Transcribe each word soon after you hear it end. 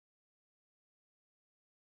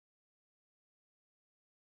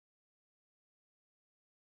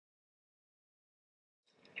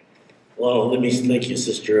Well, let me thank you,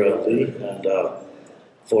 Sister Lee, and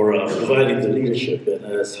for providing the leadership. And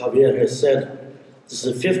as Javier has said, this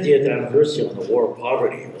is the 50th anniversary of the War of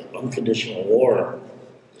Poverty, the unconditional war.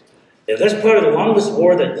 And that's part of the longest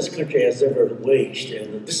war that this country has ever waged.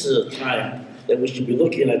 And this is a time that we should be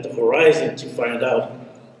looking at the horizon to find out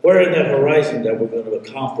where in that horizon that we're going to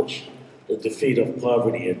accomplish the defeat of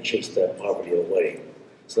poverty and chase that poverty away.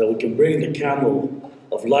 So that we can bring the candle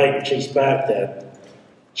of light, chase back that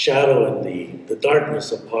shadow and the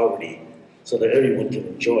darkness of poverty so that everyone can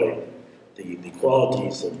enjoy the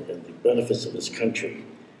qualities and the benefits of this country.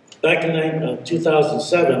 Back in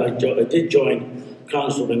 2007, I did join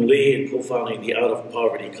Congresswoman Lee in co-founding the Out of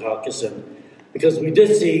Poverty Caucus, and because we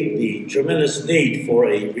did see the tremendous need for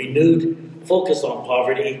a renewed focus on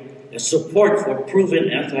poverty and support for proven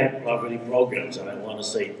anti-poverty programs. And I want to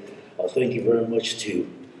say thank you very much to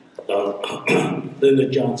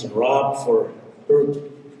Lyndon Johnson Robb for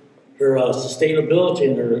her sustainability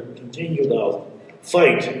and her continued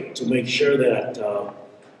fight to make sure that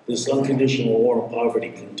this unconditional war on poverty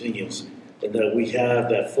continues and that we have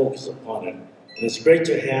that focus upon it. And it's great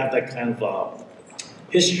to have that kind of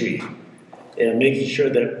history and making sure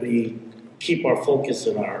that we keep our focus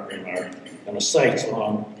and our sights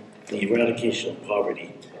on the eradication of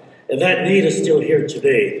poverty. And that need is still here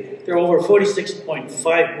today. There are over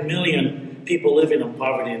 46.5 million people living in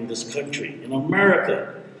poverty in this country. In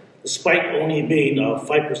America, despite only being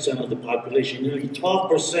 5% of the population, nearly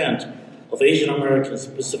 12% of Asian Americans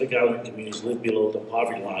in Pacific Island communities live below the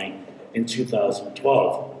poverty line in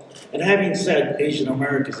 2012. And having said Asian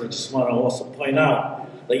Americans, I just want to also point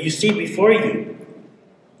out that you see before you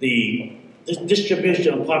the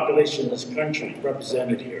distribution of population in this country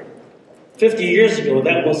represented here. 50 years ago,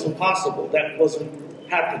 that wasn't possible. That wasn't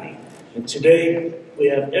happening. And today, we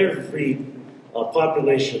have every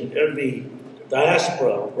population, every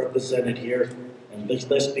diaspora represented here, and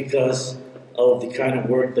that's because of the kind of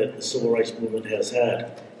work that the Civil Rights Movement has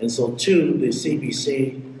had. And so to the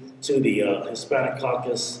CBC, to the Hispanic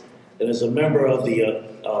Caucus, and as a member of the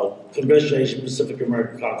Congressional Asian Pacific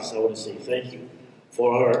American Caucus, I want to say thank you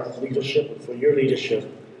for our leadership, and for your leadership,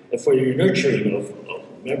 and for your nurturing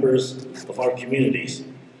of members of our communities.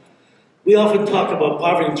 We often talk about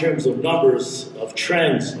poverty in terms of numbers, of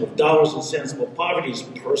trends, of dollars and cents, but poverty is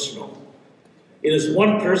personal. It is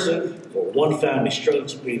one person or one family struggling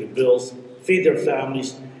to pay the bills, feed their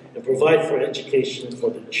families, and provide for education for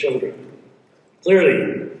their children.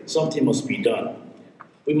 Clearly, something must be done.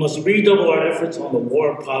 We must redouble our efforts on the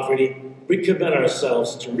war on poverty, recommit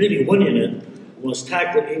ourselves to really winning it. We must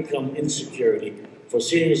tackle income insecurity for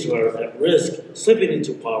seniors who are at risk slipping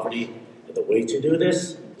into poverty. And the way to do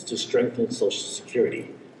this is to strengthen Social Security.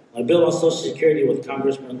 My bill on Social Security with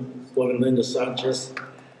Congressman Linda Sanchez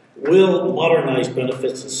will modernize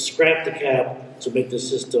benefits and scrap the cap to make the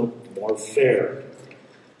system more fair.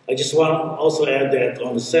 I just want to also add that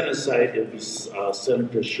on the Senate side, it will be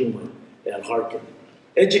Senator Schumer and Harkin.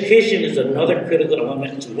 Education is another critical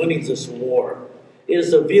element to winning this war. It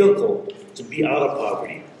is a vehicle to be out of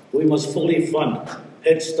poverty. We must fully fund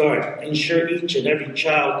Head Start, ensure each and every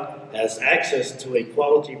child has access to a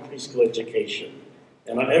quality preschool education.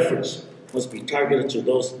 And our efforts must be targeted to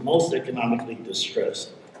those most economically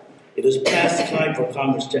distressed. It is past time for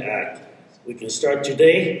Congress to act. We can start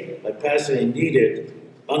today by passing a needed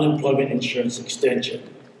unemployment insurance extension.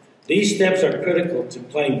 These steps are critical to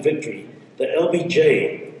claim victory that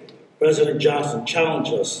LBJ, President Johnson,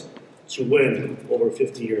 challenged us to win over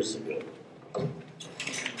 50 years ago.